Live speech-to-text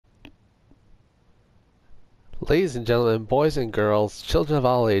Ladies and gentlemen, boys and girls, children of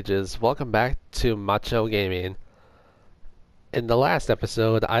all ages, welcome back to Macho Gaming. In the last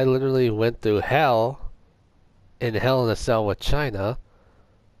episode, I literally went through hell in a Cell with China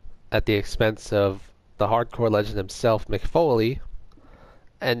at the expense of the hardcore legend himself, Mick Foley.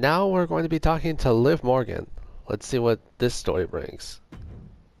 And now we're going to be talking to Liv Morgan. Let's see what this story brings.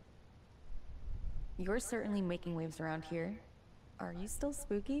 You're certainly making waves around here. Are you still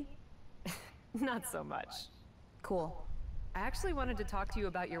spooky? Not so much. Cool. I actually wanted to talk to you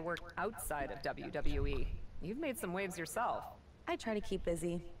about your work outside of WWE. You've made some waves yourself. I try to keep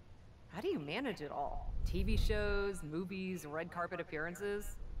busy. How do you manage it all? TV shows, movies, red carpet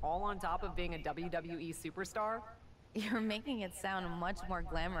appearances, all on top of being a WWE superstar? You're making it sound much more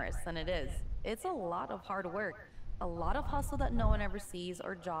glamorous than it is. It's a lot of hard work, a lot of hustle that no one ever sees,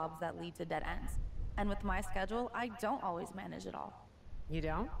 or jobs that lead to dead ends. And with my schedule, I don't always manage it all. You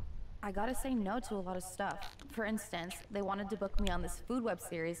don't? I gotta say no to a lot of stuff. For instance, they wanted to book me on this food web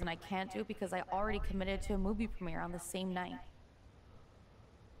series and I can't do it because I already committed to a movie premiere on the same night.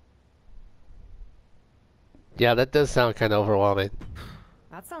 Yeah, that does sound kind of overwhelming.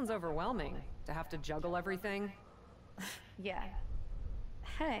 That sounds overwhelming, to have to juggle everything. Yeah.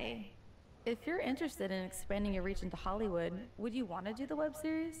 Hey, if you're interested in expanding your reach into Hollywood, would you want to do the web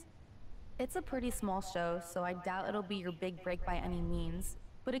series? It's a pretty small show, so I doubt it'll be your big break by any means,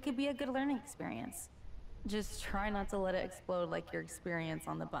 but it could be a good learning experience. Just try not to let it explode like your experience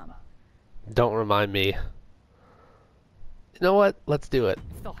on the bump. Don't remind me. You know what? Let's do it.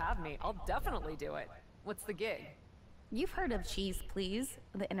 If they'll have me, I'll definitely do it. What's the gig? You've heard of Cheese Please,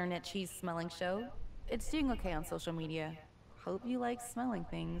 the internet cheese smelling show? It's doing okay on social media. Hope you like smelling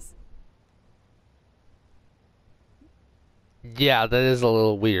things. Yeah, that is a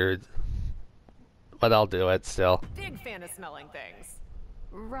little weird. But I'll do it still. Big fan of smelling things.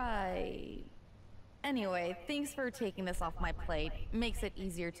 Right. Anyway, thanks for taking this off my plate. Makes it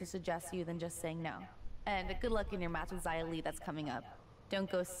easier to suggest you than just saying no. And good luck in your match with Xia Li that's coming up.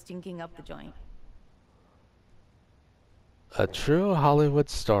 Don't go stinking up the joint. A true Hollywood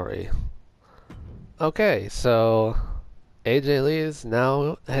story. Okay, so AJ Lee is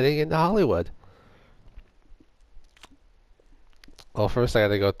now heading into Hollywood. Well, first I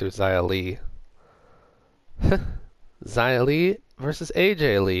gotta go through Xia Li. Xia Li versus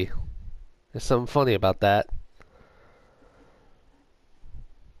AJ Lee. There's something funny about that.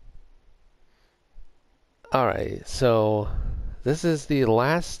 Alright, so this is the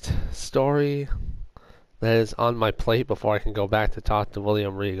last story that is on my plate before I can go back to talk to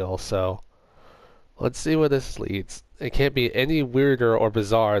William Regal, so let's see where this leads. It can't be any weirder or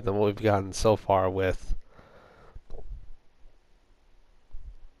bizarre than what we've gotten so far with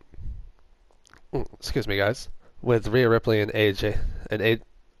excuse me, guys. With Rhea Ripley and AJ and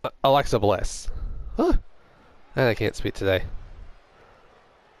Alexa Bliss. Huh. And I can't speak today.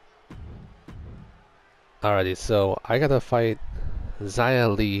 Alrighty, so I gotta fight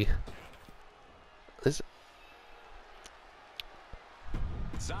Xia Li. Xia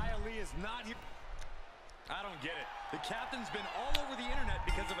Li is not here. I don't get it. The captain's been all over the internet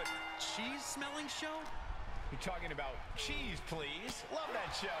because of a cheese-smelling show? You're talking about Cheese Please? Love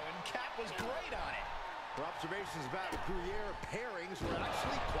that show, and Cap was great on it. Her observations about Gruyere pairings were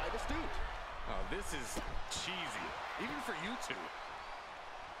actually quite astute. Oh, this is cheesy, even for you two.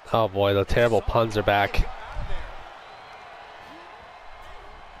 Oh boy, the terrible puns are back.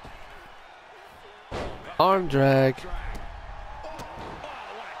 Arm drag. They've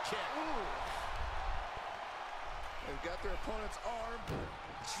got their opponent's arm,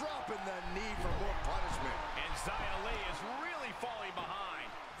 dropping the knee for more punishment. And Xia Li is really falling behind.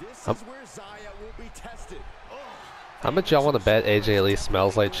 This is where Xia will be tested. How much y'all want to bet AJ Lee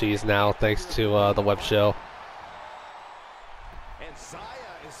smells like cheese now, thanks to the web show? And Xia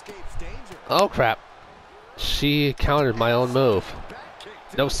escapes danger. Oh crap. She countered my own move.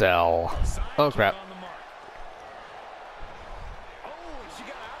 No sell. Oh crap.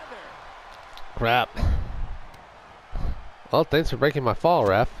 Crap. Well, thanks for breaking my fall,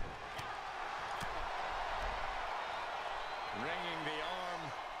 ref. Ringing the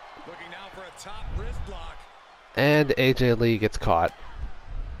arm, looking now for a top wrist block. And AJ Lee gets caught.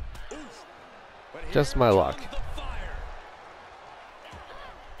 Just my luck.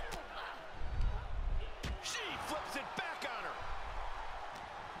 She flips it back on her.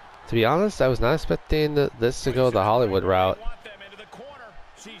 To be honest, I was not expecting this to go the Hollywood route. Want them into the corner.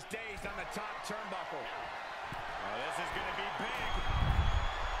 She's dazed on the top turnbuckle. Oh, this is going to be big.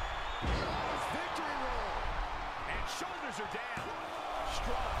 Victory roll. And shoulders are down.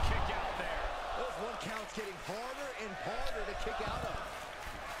 Strong kick out there. Those one counts getting harder and harder to kick out of.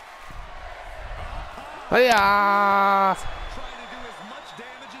 Oh, Hiya! Trying to do as much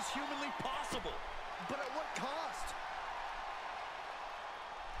damage as humanly possible. But at what cost?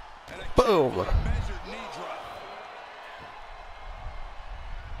 And a Boom. carefully measured knee drop.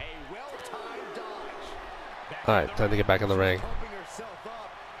 A well-timed dodge. All right, time to get back in the ring. Pumping herself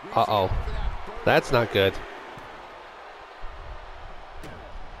up. Uh-oh. That's not good.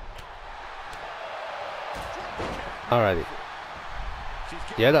 Alrighty.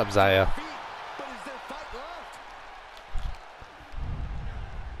 Get up, Zaya. But is there fight left?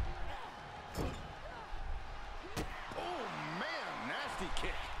 Oh man, nasty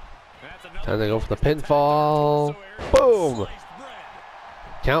kick. That's another Time to go for the pinfall. Boom! sliced bread.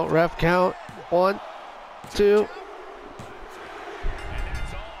 Count, ref, count. 1, 2. And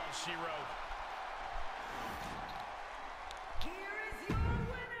that's all she wrote.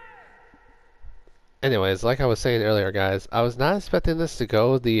 Anyways, like I was saying earlier, guys, I was not expecting this to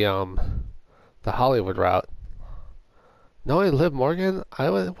go the Hollywood route. Knowing Liv Morgan, I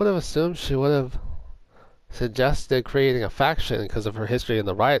would have assumed she would have suggested creating a faction because of her history in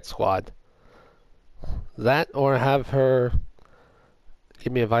the Riot Squad. That, or have her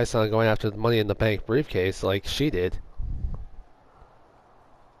give me advice on going after the Money in the Bank briefcase like she did.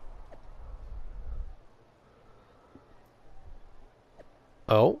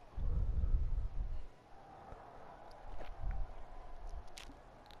 Oh.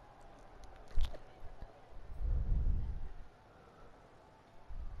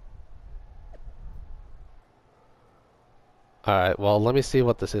 Alright, well, let me see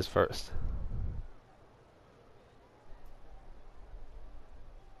what this is first.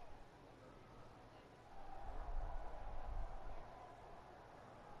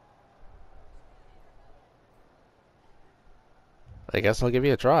 I guess I'll give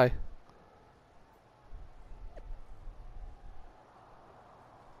you a try.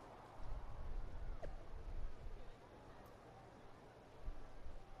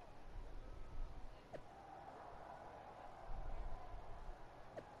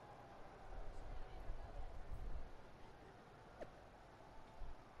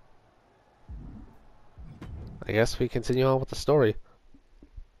 I guess we continue on with the story.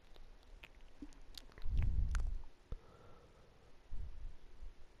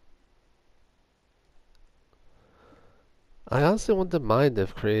 I honestly wouldn't mind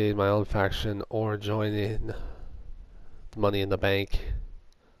if creating my own faction or joining Money in the Bank.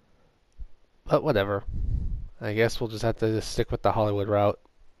 But whatever. I guess we'll just have to just stick with the Hollywood route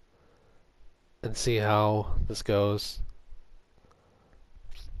and see how this goes.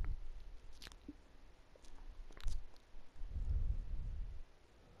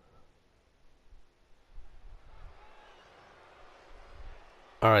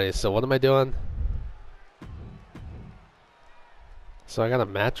 Alrighty, so what am I doing? So I got a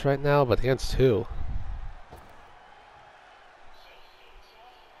match right now, but against who?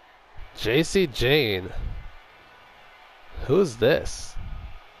 JC Jane. Who's this?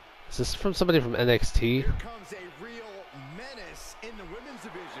 Is this from somebody from NXT? Here comes a real menace in the women's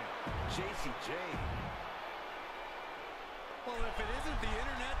division. JC Jane. Well, if it isn't the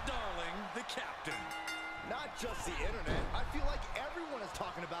internet darling, the captain. Not just the internet. I feel like everyone is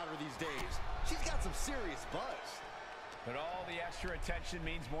talking about her these days. She's got some serious buzz. But all the extra attention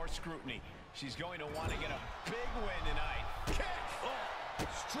means more scrutiny. She's going to want to get a big win tonight. Kick! Oh,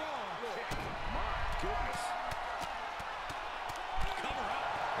 strong kick. My goodness. Cover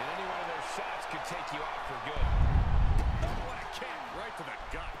up. And any one of those shots could take you out for good. Oh, what a kick. Right to the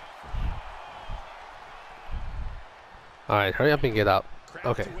gut. Alright, hurry up and get up.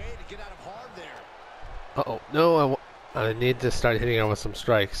 Okay. Crafty way to get out of hard there. Uh-oh. No, I need to start hitting her with some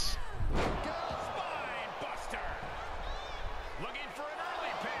strikes. Spine buster. Looking for an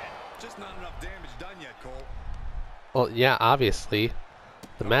early pin. Just not enough damage done yet, Cole. Well, yeah, obviously.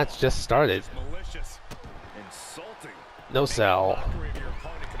 The match just started. It's malicious. Insulting. No sell. Mockery of your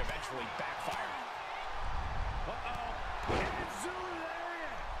opponent could eventually backfire. Uh-oh.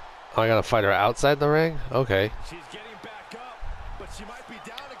 Oh, I gotta fight her outside the ring? Okay. She's getting back up, but she might be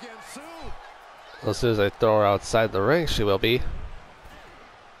down again soon. As soon as I throw her outside the ring, she will be.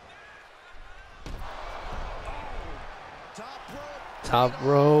 Top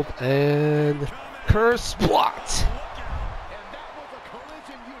rope and curse blocked. And that was a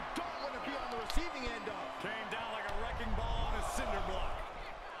collision you don't want to be on the receiving end of. Came down like a wrecking ball on a cinder block.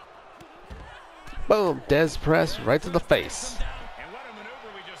 Boom, Dez press right to the face. And what a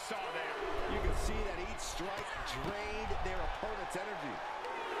maneuver we just saw there. You can see that each strike drained their opponent's energy.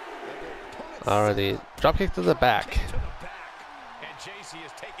 Alrighty, dropkick to the back. To the back. And JC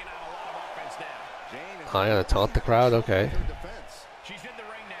is taking out a lot of offense now. Jane is I gotta taunt the crowd, okay. defense. She's in the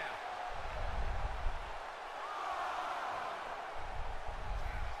ring now.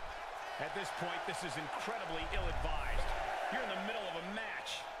 At this point, this is incredibly ill-advised. You're in the middle of a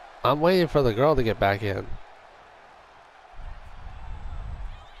match. I'm waiting for the girl to get back in.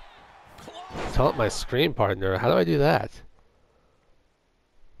 Taunt my screen partner. How do I do that?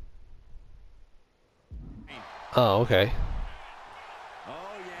 Oh, okay. Oh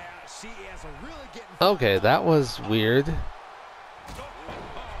yeah, she is really getting. Okay, that was weird.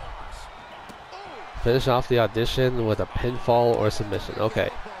 Finish off the audition with a pinfall or submission. Okay.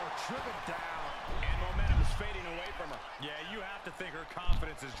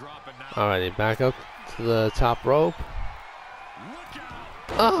 Alrighty, back up to the top rope.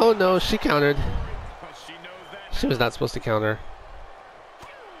 Oh no, she countered. She was not supposed to counter.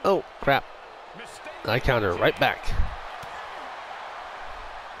 Oh, crap. I counter right back.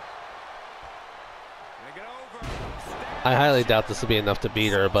 I highly doubt this will be enough to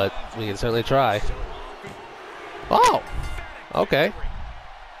beat her, but we can certainly try. Oh! Okay.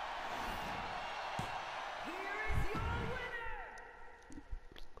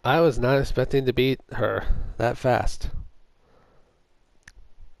 I was not expecting to beat her that fast.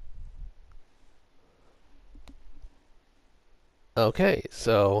 Okay,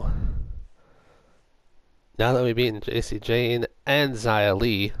 so now that we've beaten JC Jane and Xia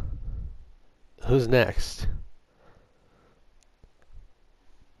Li, who's next?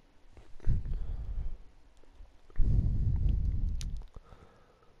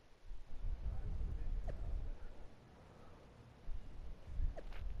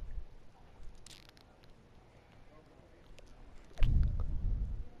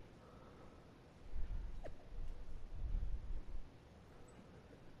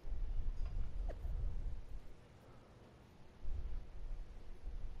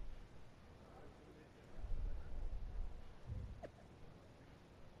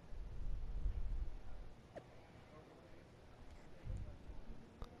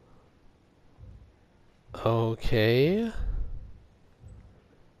 Okay.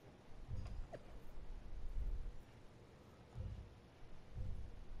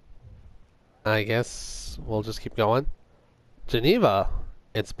 I guess we'll just keep going. Geneva,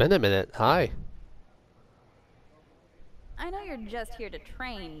 it's been a minute. Hi. I know you're just here to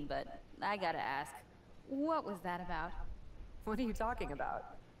train, but I gotta ask, what was that about? What are you talking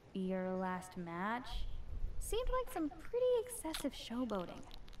about? Your last match? Seemed like some pretty excessive showboating.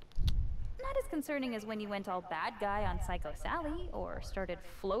 Not as concerning as when you went all bad guy on Psycho Sally, or started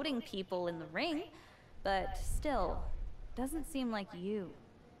floating people in the ring, but still, doesn't seem like you.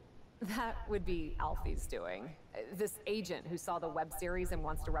 That would be Alfie's doing. This agent who saw the web series and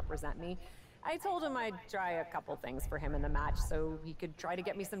wants to represent me. I told him I'd try a couple things for him in the match so he could try to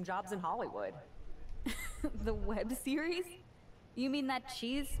get me some jobs in Hollywood. The web series? You mean that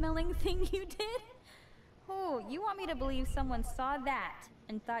cheese-smelling thing you did? Oh, you want me to believe someone saw that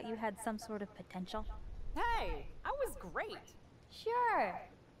and thought you had some sort of potential? Hey, I was great. Sure.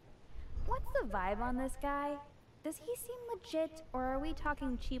 What's the vibe on this guy? Does he seem legit, or are we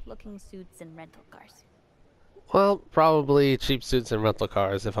talking cheap-looking suits and rental cars? Well, probably cheap suits and rental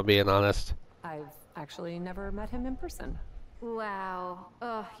cars, if I'm being honest. I've actually never met him in person. Wow.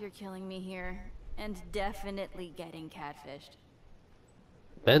 Oh, you're killing me here. And definitely getting catfished.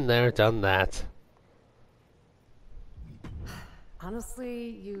 Been there, done that. Honestly,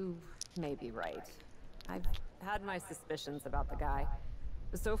 you may be right. I've had my suspicions about the guy.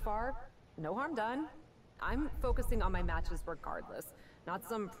 So far, no harm done. I'm focusing on my matches regardless, not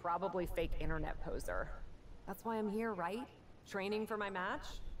some probably fake internet poser. That's why I'm here, right? Training for my match?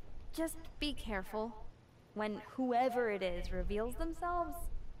 Just be careful. When whoever it is reveals themselves,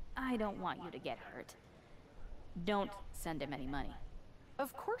 I don't want you to get hurt. Don't send him any money.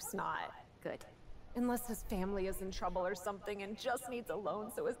 Of course not. Good. Unless his family is in trouble or something and just needs a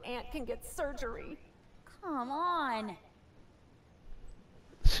loan so his aunt can get surgery. Come on.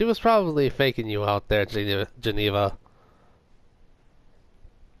 She was probably faking you out there, Geneva.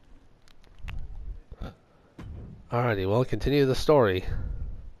 Alrighty, well, continue the story.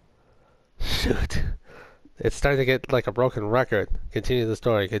 Shoot. It's starting to get like a broken record. Continue the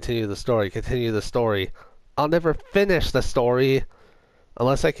story, continue the story, continue the story. I'll never finish the story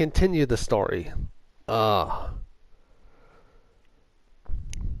unless I continue the story. Ugh.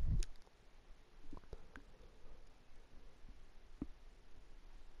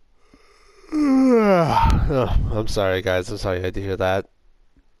 Oh, I'm sorry, guys. I'm sorry I had to hear that.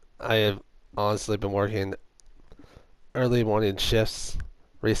 I have honestly been working early morning shifts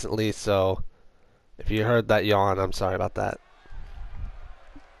recently, so if you heard that yawn, I'm sorry about that.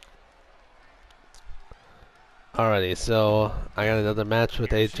 Alrighty, so I got another match with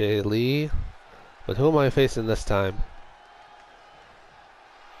AJ Lee, but who am I facing this time?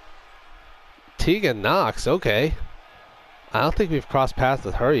 Tegan Knox, okay. I don't think we've crossed paths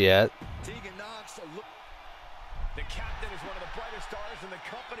with her yet. Tegan Knox, The captain is one of the brightest stars in the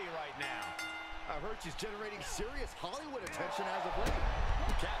company right now. I've heard she's generating serious Hollywood attention as of late.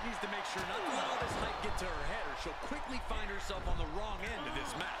 Cat needs to make sure not to let all this hype get to her head, or she'll quickly find herself on the wrong end of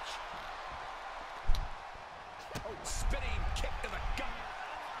this match. Oh, spinning kick to the gut.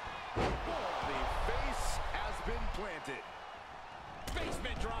 The face has been planted.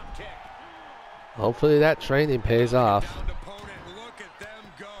 Basement drop kick. Hopefully that training pays off. Down opponent, look at them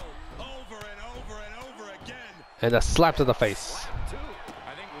go over and over and over again. And a slap to the face.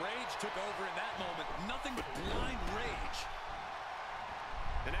 I think rage took over in that moment. Nothing but blind rage.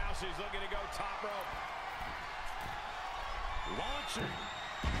 And now she's looking to go top rope. Launching.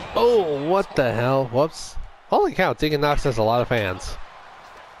 Oh, what the hell? Whoops. Holy cow, Tegan Knox has a lot of fans.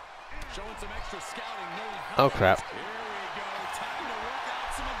 Showing some extra scouting. Oh, crap. Here we go. Time to work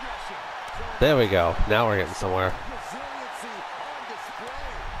out some aggression. There we go. Now we're getting somewhere. Resiliency on display.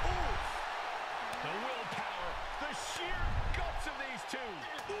 Ooh. The willpower, the sheer guts of these two.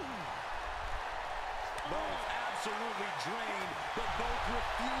 Both absolutely drained, but both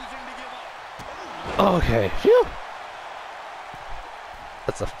refusing to give up. Okay, phew.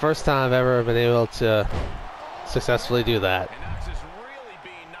 That's the first time I've ever been able to successfully do that. And Knox is really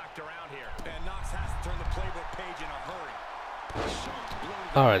being knocked around here. And Knox has to turn the playbook page in a hurry.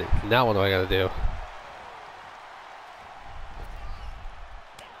 Alrighty, now what do I gotta do?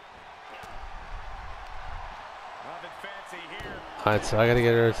 Nothing fancy here. Alright, so I gotta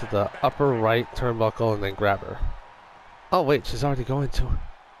get her to the upper right turnbuckle and then grab her. Oh wait, she's already going to her.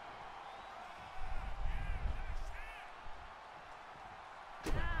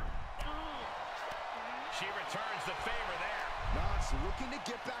 She returns the favor there. Knox looking to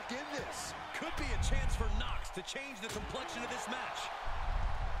get back in this. Could be a chance for Knox to change the complexion of this match.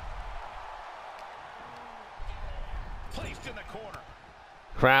 Placed in the corner.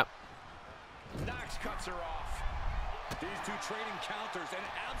 Crap. Knox cuts her off. These two trading counters, an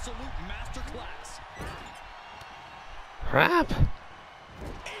absolute masterclass. Crap.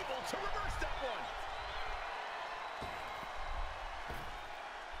 Able to reverse that one.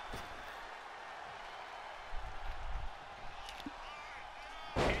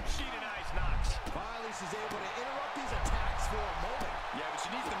 And she denies Knox. Finally, she's able to interrupt these attacks for a moment. Yeah, but she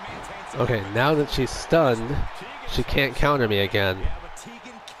needs to maintain some. Okay, now that she's stunned, she can't counter me again. Yeah, but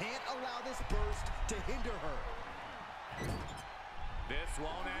Tegan can't allow this burst to hinder her. This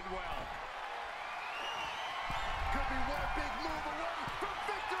won't end well. Could be one big move away from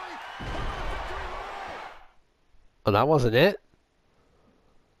victory. Victory roll. Oh, that wasn't it?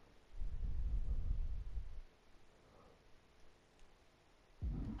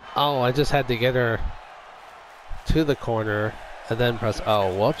 Oh, I just had to get her to the corner and then press.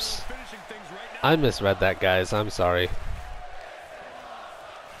 Oh, whoops. Finishing things right now. I misread that, guys. I'm sorry.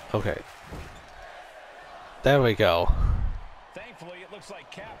 Okay. There we go. Thankfully, it looks like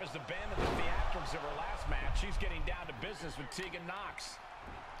Cap has abandoned the theatrics of her last match. She's getting down to business with Tegan Knox.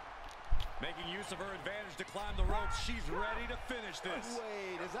 Making use of her advantage to climb the ropes. She's ready to finish this.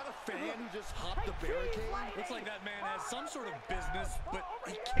 Wait, is that a fan who just hopped the barricade? Looks like that man has some sort of business, but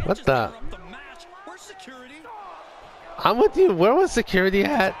he can't What just the? interrupt the match. Where's security? I'm with you. Where was security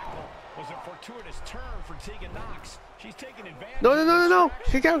at? Was a fortuitous turn for Tegan Knox. She's taking advantage. No, no, no, no, no.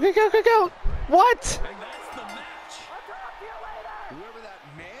 Kick out, kick out, kick out. What? And that's the match. Whoever that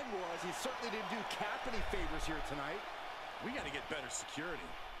man was, he certainly didn't do Cap any favors here tonight. We got to get better security.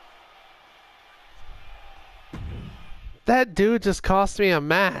 That dude just cost me a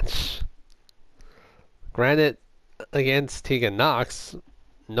match. Granted, against Tegan Knox,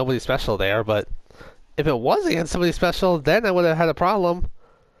 nobody special there, but if it was against somebody special, then I would have had a problem.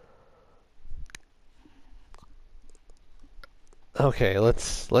 Okay,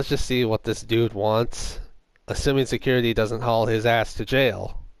 let's just see what this dude wants, assuming security doesn't haul his ass to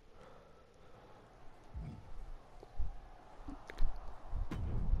jail.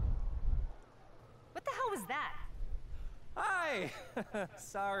 What the hell was that? Hi!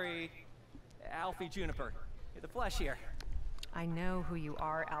 Sorry. Alfie Juniper. You're the flesh here. I know who you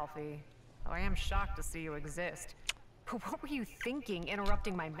are, Alfie. Oh, I am shocked to see you exist. But what were you thinking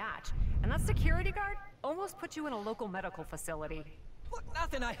interrupting my match? And that security guard almost put you in a local medical facility. Look,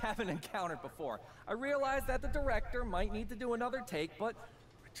 nothing I haven't encountered before. I realized that the director might need to do another take, but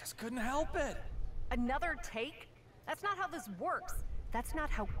I just couldn't help it. Another take? That's not how this works. That's not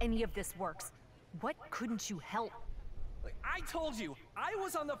how any of this works. What couldn't you help? Like, I told you, I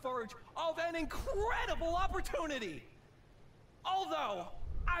was on the verge of an incredible opportunity! Although,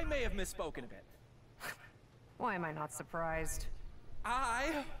 I may have misspoken a bit. Why am I not surprised?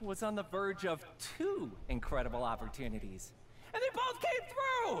 I was on the verge of 2 incredible opportunities, and they both came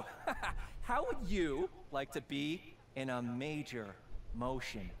through! How would you like to be in a major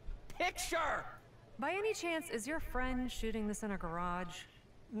motion picture? By any chance, is your friend shooting this in a garage?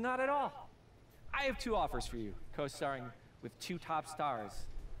 Not at all. I have 2 offers for you, co-starring with 2 top stars.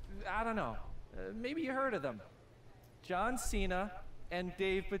 I don't know, maybe you heard of them. John Cena and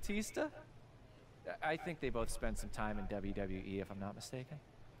Dave Bautista? I think they both spent some time in WWE, if I'm not mistaken.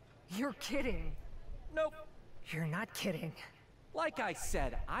 You're kidding. Nope. You're not kidding. Like I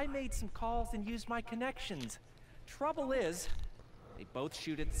said, I made some calls and used my connections. Trouble is, they both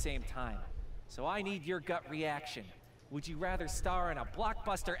shoot at the same time. So I need your gut reaction. Would you rather star in a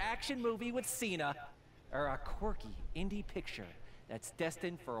blockbuster action movie with Cena, or a quirky indie picture that's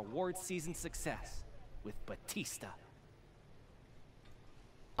destined for award season success with Batista?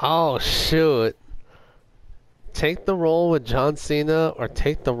 Oh, shoot. Take the role with John Cena or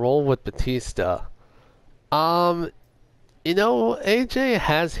take the role with Batista? You know, AJ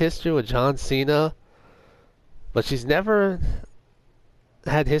has history with John Cena, but she's never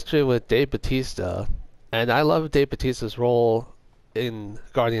had history with Dave Bautista. And I love Dave Bautista's role in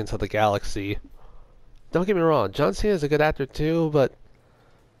Guardians of the Galaxy. Don't get me wrong, John Cena is a good actor too, but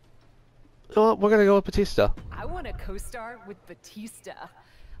well, we're gonna go with Batista. I want to co-star with Batista.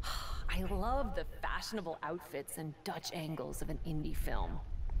 I love the fashionable outfits and Dutch angles of an indie film.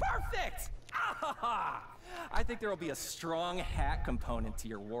 Perfect! Ah, I think there will be a strong hat component to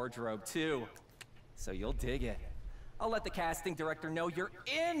your wardrobe too. So you'll dig it. I'll let the casting director know you're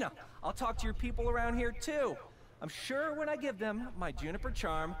in. I'll talk to your people around here too. I'm sure when I give them my Juniper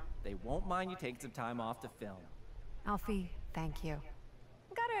charm, they won't mind you taking some time off to film. Alfie, thank you.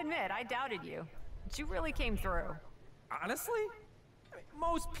 Gotta admit, I doubted you, but you really came through. Honestly? I mean,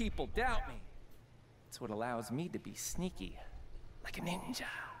 most people doubt me. It's what allows me to be sneaky, like a ninja.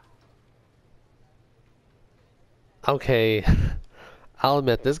 Okay, I'll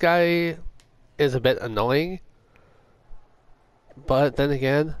admit, this guy is a bit annoying. But then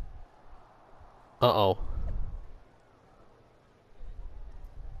again... Uh-oh.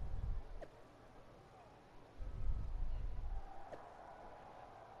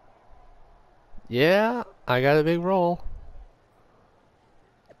 Yeah, I got a big role.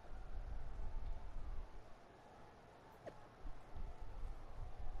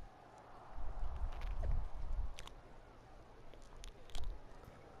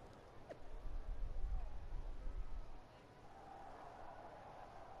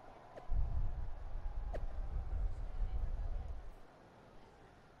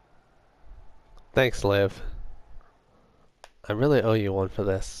 Thanks, Liv. I really owe you one for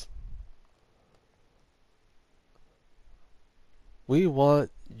this. We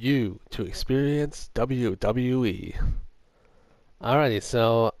want you to experience WWE. Alrighty,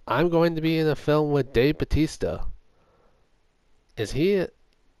 so I'm going to be in a film with Dave Bautista. Is he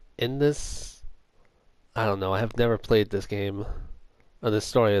in this? I don't know, I have never played this game. Or the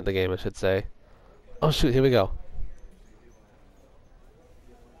story of the game, I should say. Oh shoot, here we go.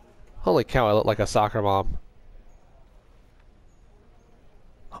 Holy cow, I look like a soccer mom.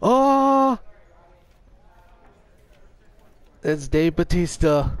 Oh! It's Dave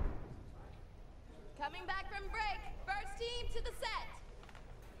Bautista. Coming back from break. First team to the set.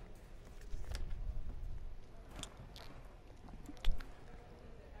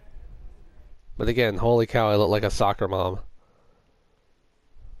 But again, holy cow, I look like a soccer mom.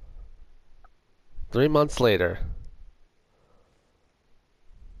 3 months later.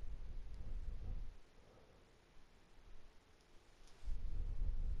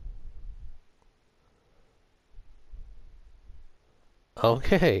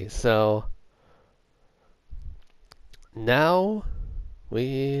 Okay, so now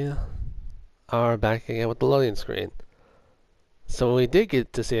we are back again with the loading screen. So we did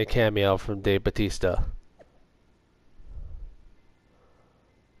get to see a cameo from Dave Bautista.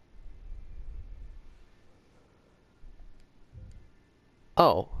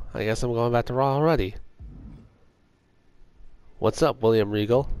 Oh, I guess I'm going back to Raw already. What's up, William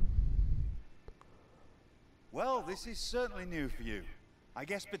Regal? Well, this is certainly new for you. I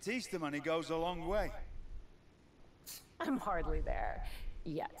guess Batista money goes a long way. I'm hardly there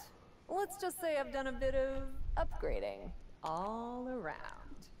yet. Let's just say I've done a bit of upgrading all around.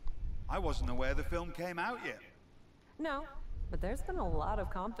 I wasn't aware the film came out yet. No, but there's been a lot of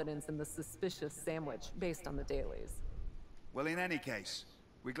confidence in the suspicious sandwich based on the dailies. Well, in any case,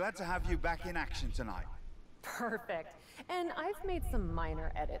 we're glad to have you back in action tonight. Perfect. And I've made some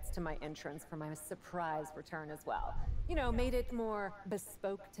minor edits to my entrance for my surprise return as well. You know, made it more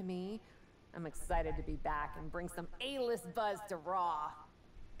bespoke to me. I'm excited to be back and bring some A-list buzz to Raw.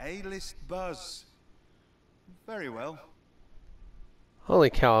 A-list buzz. Very well. Holy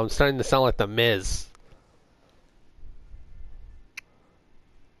cow, I'm starting to sound like the Miz.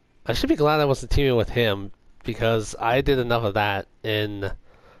 I should be glad I wasn't teaming with him, because I did enough of that in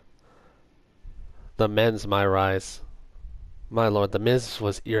the men's MyRise. My lord, the Miz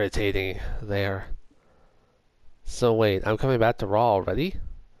was irritating there. So wait, I'm coming back to Raw already?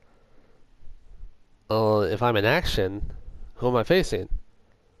 If I'm in action, who am I facing?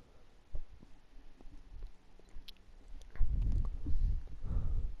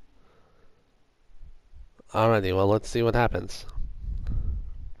 Alrighty, well, let's see what happens.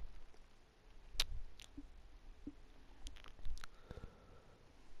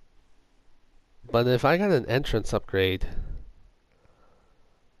 But if I got an entrance upgrade,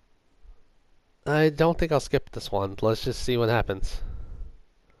 I don't think I'll skip this one. Let's just see what happens.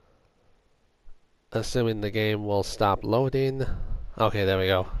 Assuming the game will stop loading. Okay, there we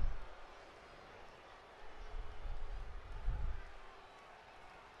go.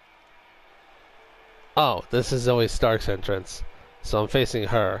 Oh, this is Zoe Stark's entrance. So I'm facing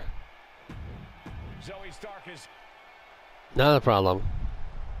her. Zoe Stark is... Not a problem.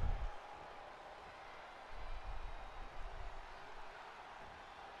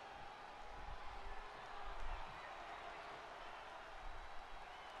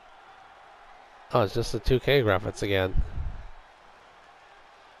 Oh, it's just the 2K graphics again.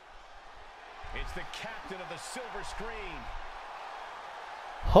 It's the captain of the silver screen.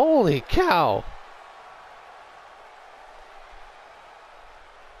 Holy cow!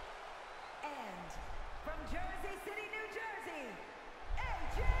 And from Jersey City, New Jersey,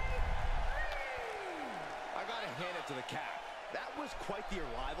 AJ. I gotta hand it to the Cap. That was quite the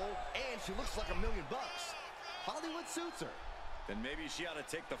arrival, and she looks like $1 million. Hollywood suits her. Then maybe she ought to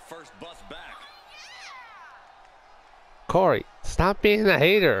take the first bus back. Corey, stop being a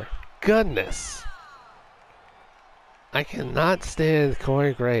hater. Goodness. I cannot stand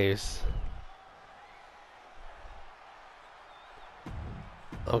Corey Graves.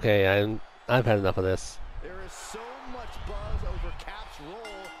 Okay, I've had enough of this. There is so much buzz over Cap's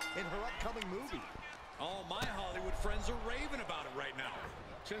role in her upcoming movie. All my Hollywood friends are raving about it right now.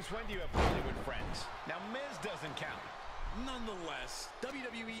 Since when do you have Hollywood friends? Now, Miz doesn't count. Nonetheless,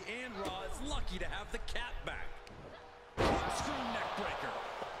 WWE and Raw is lucky to have the Cap back. Corkscrew neckbreaker.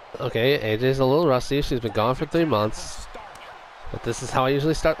 Okay, AJ's a little rusty. She's been gone for 3 months. But this is how I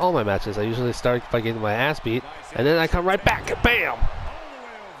usually start all my matches. I usually start by getting my ass beat, and then I come right back. Bam!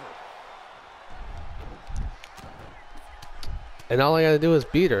 And all I gotta do is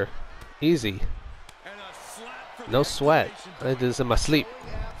beat her. Easy. No sweat. I did this in my sleep.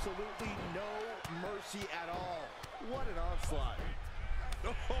 Absolutely no mercy at all. What an onslaught.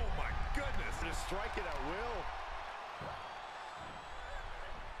 Oh my goodness. Just strike it at will.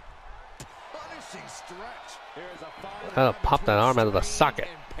 Punishing stretch. Here's a fine I gotta pop that arm out of the socket.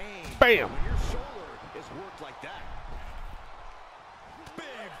 Bam! When your shoulder is worked like that.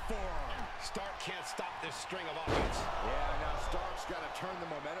 Big forearm. Stark can't stop this string of offense. Yeah, now Stark's got to turn the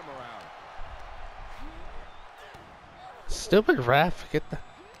momentum around. Stupid ref. Get the...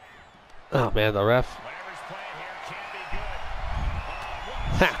 Oh man, the ref. Whatever's playing here can't be good.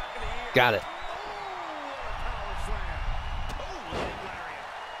 Ha! Got it.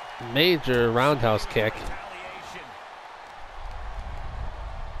 Major roundhouse kick.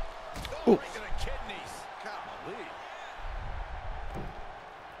 Ooh.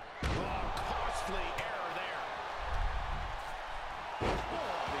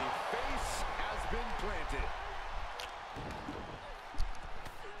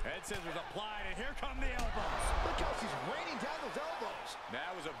 Scissors applied, and here come the elbows. Look how she's raining down those elbows.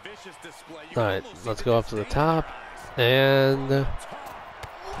 That was a vicious display. All right, let's go up to the top, and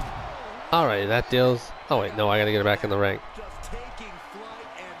all right, that deals. Oh wait, no, I gotta get her back in the ring. Just taking flight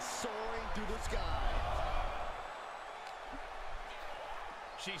and soaring through the sky.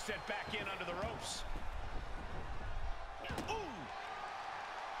 She's sent back in under the ropes. Ooh.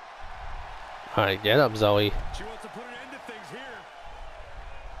 All right, get up, Zoe. She wants to put an end to things here.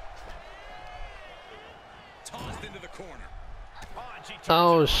 Tossed into the corner.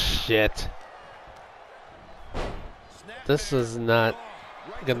 Oh shit! This is not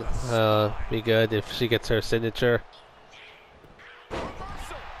gonna be good if she gets her signature. All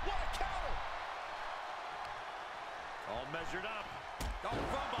measured up. Oh, from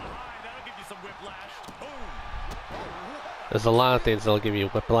behind. That'll give you some whiplash. Boom. There's a lot of things that'll give you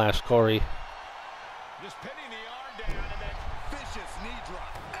whiplash, Corey. Just pinning the arm down and then vicious knee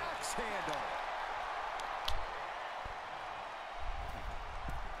drop. Axe handle.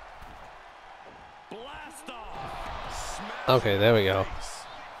 Okay, there we go.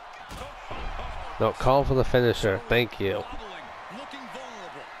 No, call for the finisher. Thank you.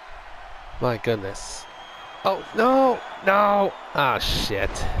 My goodness. Oh, no! No! Ah, shit.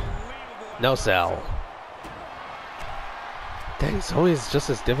 No sell. Dang, it's always just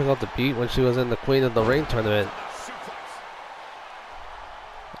as difficult to beat when she was in the Queen of the Ring tournament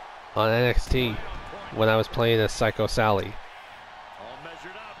on NXT when I was playing as Psycho Sally. All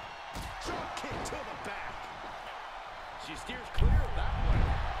measured up. Drop kick to the back. She steers clear of that one.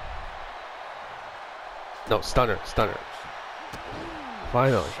 No, stunner, stunner.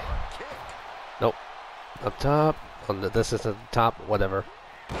 Finally. Nope. Up top. On the, this is the top, whatever.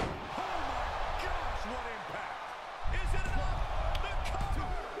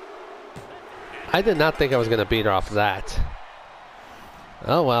 I did not think I was going to beat her off that.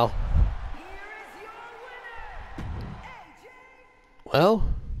 Oh well. Well,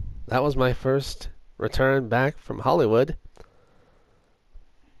 that was my first return back from Hollywood.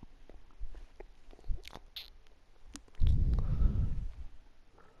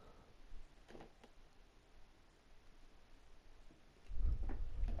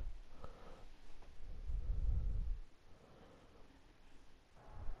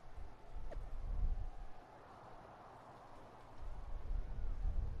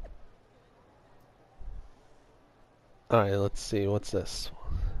 Alright, let's see, what's this?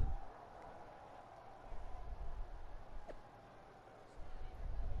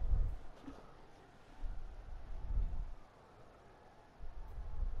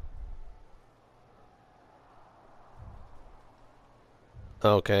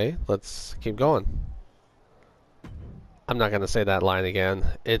 Okay, let's keep going. I'm not going to say that line again.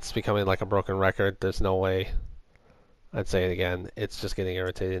 It's becoming like a broken record. There's no way I'd say it again. It's just getting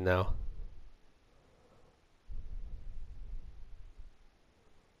irritating now.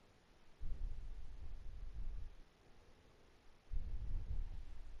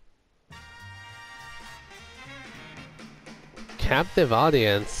 Captive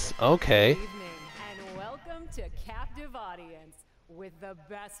audience. Okay. Good evening and welcome to Captive Audience with the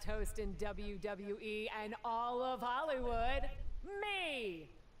best host in WWE and all of Hollywood, me.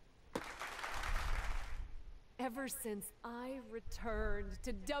 Ever since I returned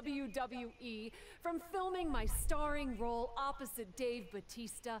to WWE from filming my starring role opposite Dave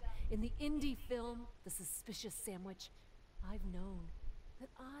Bautista in the indie film The Suspicious Sandwich, I've known that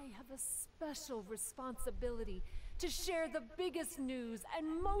I have a special responsibility to share the biggest news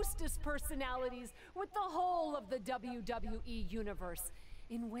and mostest personalities with the whole of the WWE universe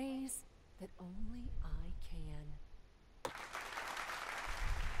in ways that only I can.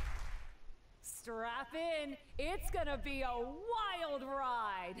 Strap in, it's gonna be a wild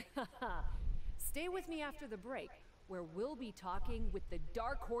ride. Stay with me after the break, where we'll be talking with the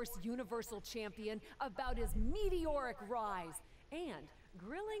Dark Horse Universal Champion about his meteoric rise and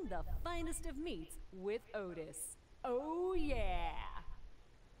grilling the finest of meats with Otis. Oh yeah!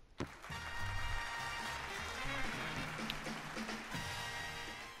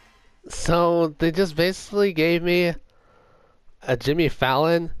 So they just basically gave me a Jimmy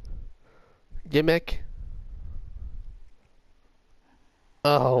Fallon gimmick.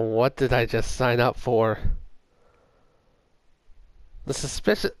 Oh, what did I just sign up for? The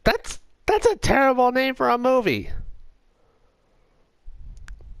Suspicious... That's a terrible name for a movie.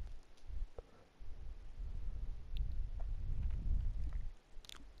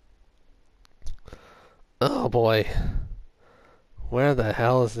 Oh boy. Where the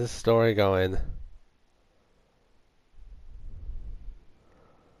hell is this story going?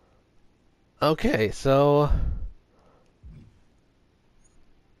 Okay, so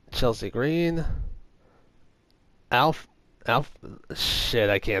Chelsea Green, shit,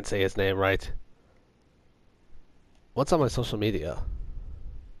 I can't say his name right. What's on my social media?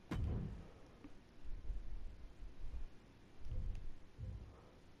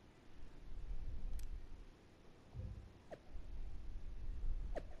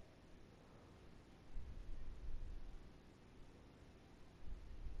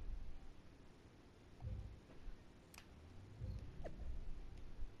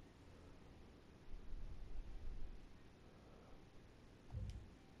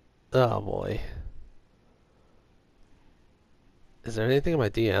 Oh boy. Is there anything in my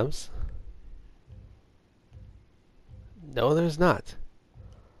DMs? No, there's not.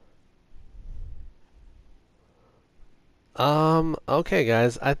 Okay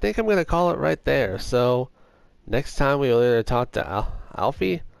guys, I think I'm gonna call it right there. So, next time we will either talk to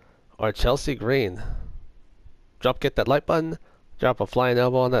Alfie or Chelsea Green. Get that like button, drop a flying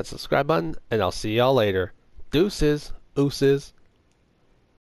elbow on that subscribe button, and I'll see y'all later. Deuces, ooses.